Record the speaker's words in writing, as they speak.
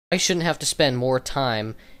I shouldn't have to spend more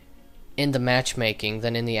time in the matchmaking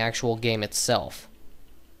than in the actual game itself.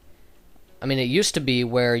 I mean, it used to be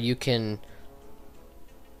where you can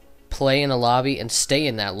play in a lobby and stay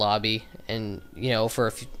in that lobby, and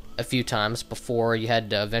for a few times before you had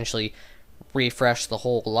to eventually refresh the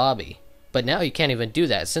whole lobby. But now you can't even do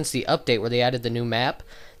that. Since the update where they added the new map,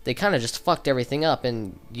 they kind of just fucked everything up,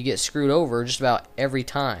 and you get screwed over just about every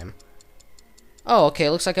time. Oh, okay,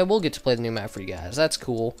 looks like I will get to play the new map for you guys. That's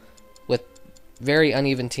cool. With very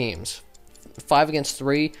uneven teams. 5 against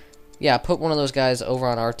 3. Yeah, put one of those guys over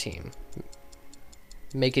on our team.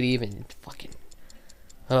 Make it even. Fucking.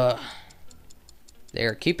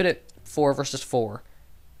 There, keep it at 4 versus 4.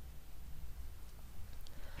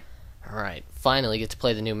 Alright, finally get to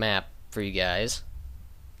play the new map for you guys.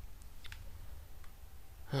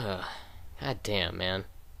 God damn, man.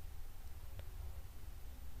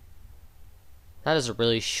 That is a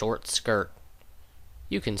really short skirt.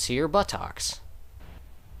 You can see your buttocks.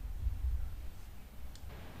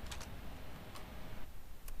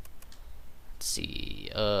 Let's see,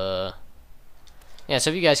 yeah, so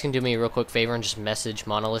if you guys can do me a real quick favor and just message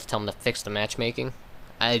Monolith, tell them to fix the matchmaking,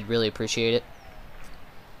 I'd really appreciate it.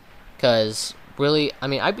 Because, really, I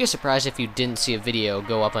mean, I'd be surprised if you didn't see a video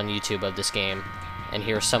go up on YouTube of this game and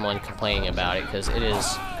hear someone complaining about it, because it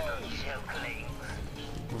is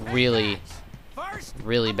really,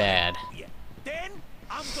 really bad. Okay,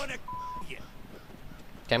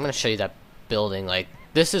 I'm gonna show you that building. Like,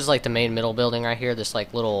 this is like the main middle building right here, this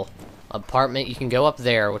like little apartment. You can go up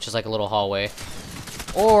there, which is like a little hallway,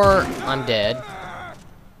 or I'm dead.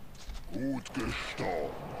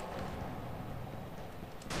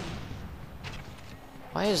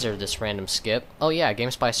 Why is there this random skip? Oh yeah,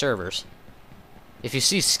 GameSpy servers. If you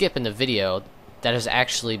see skip in the video, that is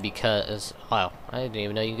actually because... Wow, I didn't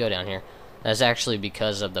even know you could go down here. That is actually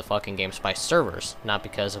because of the fucking GameSpy servers, not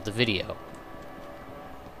because of the video.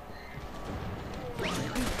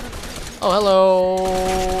 Oh, hello!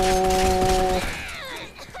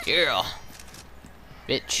 Yeah!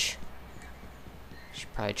 Bitch. She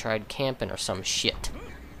probably tried camping or some shit.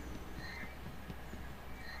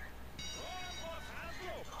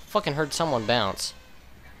 Fucking heard someone bounce.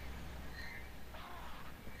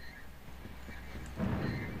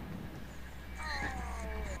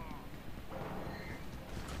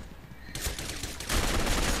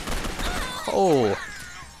 Oh,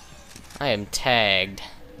 I am tagged.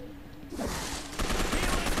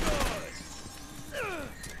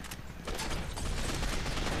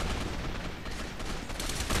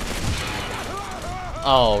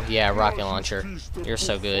 Oh, yeah, rocket launcher. You're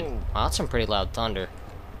so good. Wow, that's some pretty loud thunder.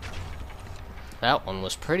 That one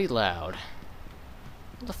was pretty loud.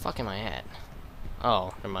 Where the fuck am I at?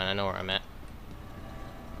 Oh, never mind, I know where I'm at.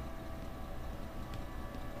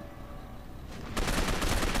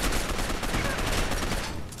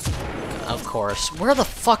 Of course. Where the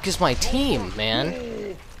fuck is my team,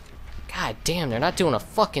 man? God damn, they're not doing a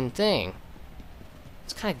fucking thing.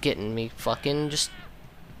 It's kind of getting me fucking just...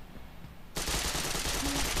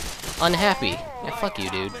 unhappy. Yeah, fuck you,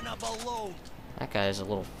 dude. That guy is a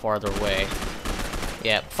little farther away.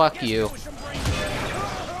 Yeah, fuck you.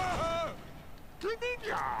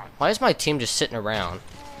 Why is my team just sitting around?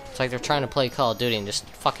 It's like they're trying to play Call of Duty and just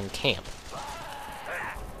fucking camp.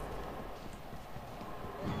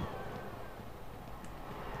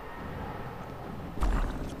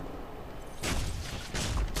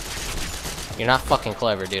 You're not fucking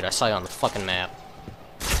clever, dude. I saw you on the fucking map.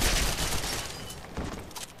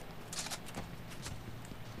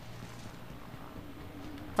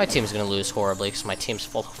 My team's gonna lose horribly because my team's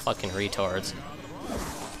full of fucking retards.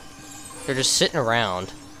 They're just sitting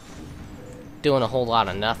around doing a whole lot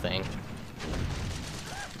of nothing.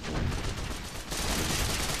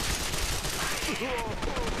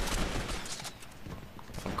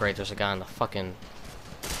 Oh, great, there's a guy on the fucking...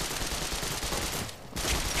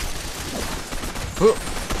 Oh,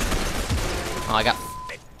 I got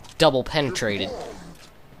double penetrated.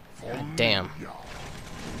 God damn.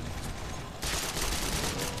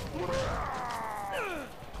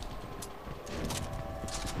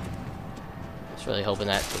 I was really hoping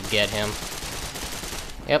that would get him.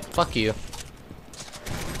 Yep, fuck you.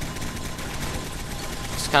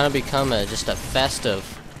 It's kind of become just a fest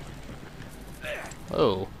of...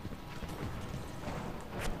 Oh.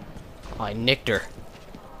 Oh, I nicked her.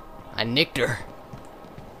 I nicked her.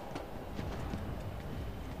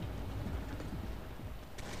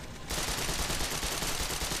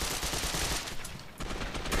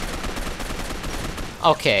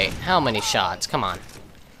 Okay, how many shots? Come on.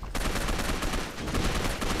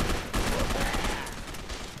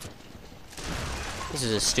 This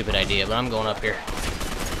is a stupid idea, but I'm going up here.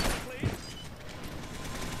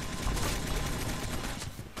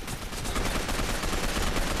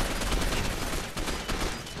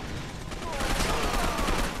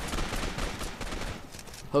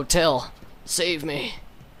 Hotel, save me.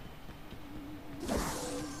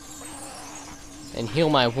 And heal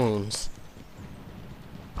my wounds.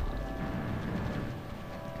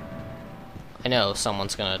 I know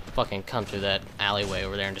someone's gonna fucking come through that alleyway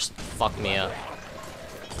over there and just fuck me up.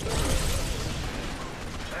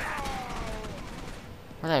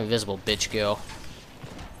 Where'd that invisible bitch go?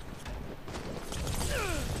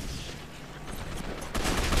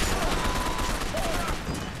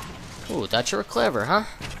 Ooh, thought you were clever, huh?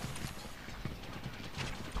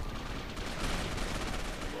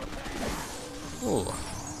 Ooh.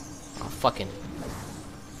 Oh, fucking.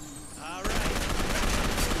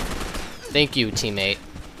 Thank you, teammate,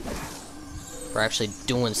 for actually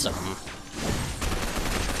doing something.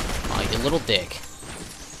 Oh, you little dick.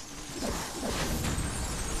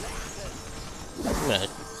 I'm gonna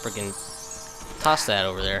freaking toss that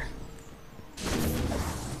over there.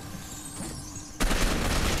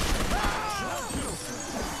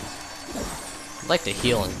 I'd like to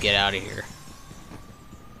heal and get out of here.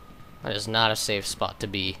 That is not a safe spot to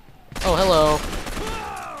be. Oh, hello.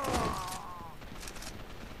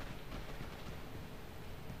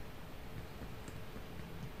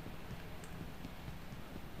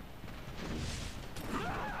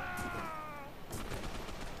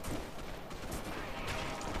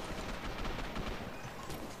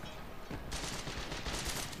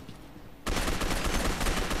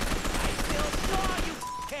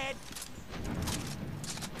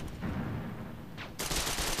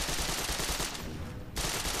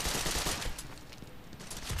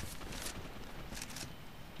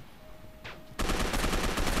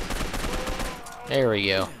 There we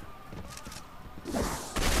go.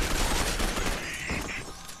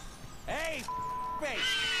 Hey, face,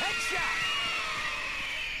 headshot.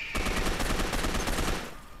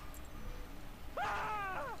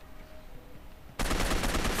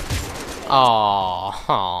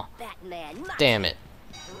 Oh, damn it.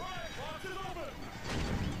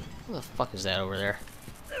 What the fuck is that over there?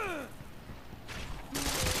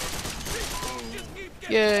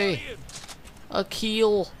 Yay! A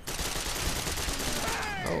kill!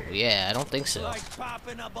 Oh yeah, I don't think so. Like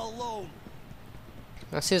popping a balloon.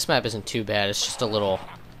 Now see, this map isn't too bad, it's just a little...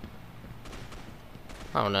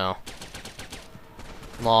 I don't know.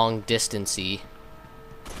 Long distance-y.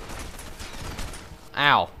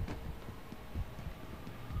 Ow!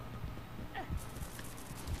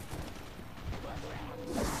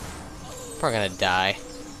 Probably gonna die.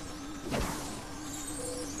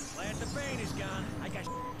 Glad the pain is gone. I got to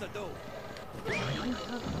do.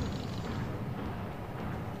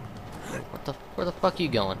 Where the fuck are you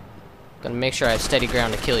going? Gonna make sure I have steady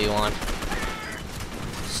ground to kill you on.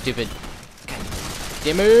 Stupid. God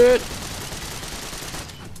damn it!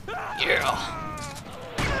 Yeah!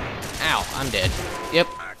 Ow, I'm dead. Yep.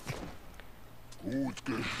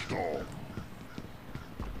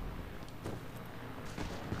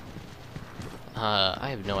 I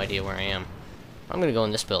have no idea where I am. I'm gonna go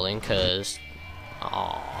in this building, cause...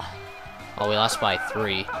 Aww. Oh, we lost by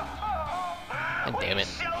 3. God damn it.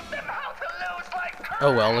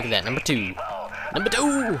 Oh well, look at that. Number 2. Number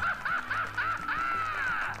 2!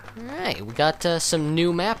 Alright, we got some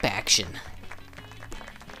new map action.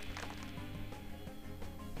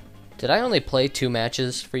 Did I only play 2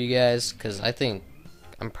 matches for you guys? Because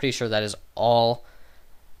I'm pretty sure that is all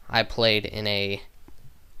I played in a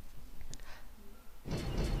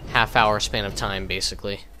half-hour span of time,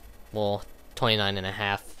 basically. Well,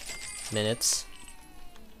 29.5 minutes.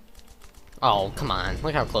 Oh, come on.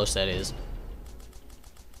 Look how close that is.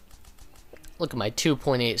 Look at my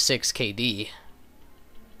 2.86 KD.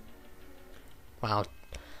 Wow.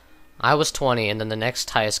 I was 20, and then the next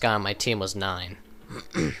highest guy on my team was 9.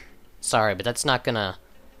 Sorry, but that's not gonna...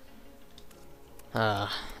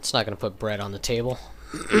 it's not gonna put bread on the table.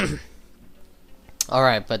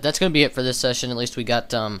 Alright, but that's gonna be it for this session. At least we got,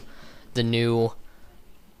 the new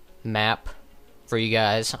map for you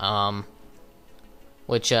guys.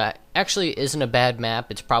 Which, actually isn't a bad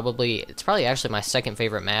map. It's probably actually my second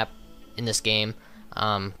favorite map in this game.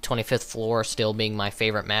 25th floor still being my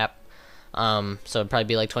favorite map. So it'd probably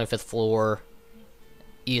be like 25th floor,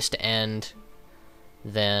 East End,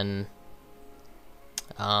 then,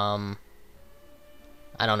 I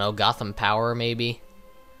don't know, Gotham Power maybe,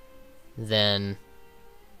 then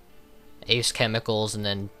Ace Chemicals, and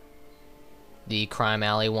then the Crime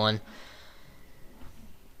Alley one.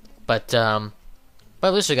 But at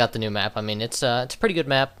least we got the new map. I mean, it's a pretty good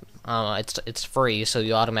map. It's free, so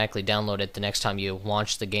you automatically download it the next time you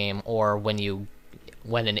launch the game, or when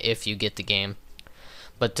and if you get the game.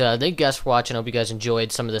 But thank you guys for watching. I hope you guys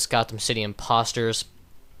enjoyed some of this Gotham City Impostors.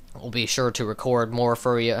 We'll be sure to record more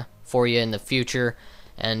for you in the future,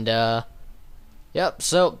 And yep,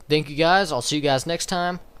 so thank you guys. I'll see you guys next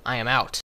time. I am out.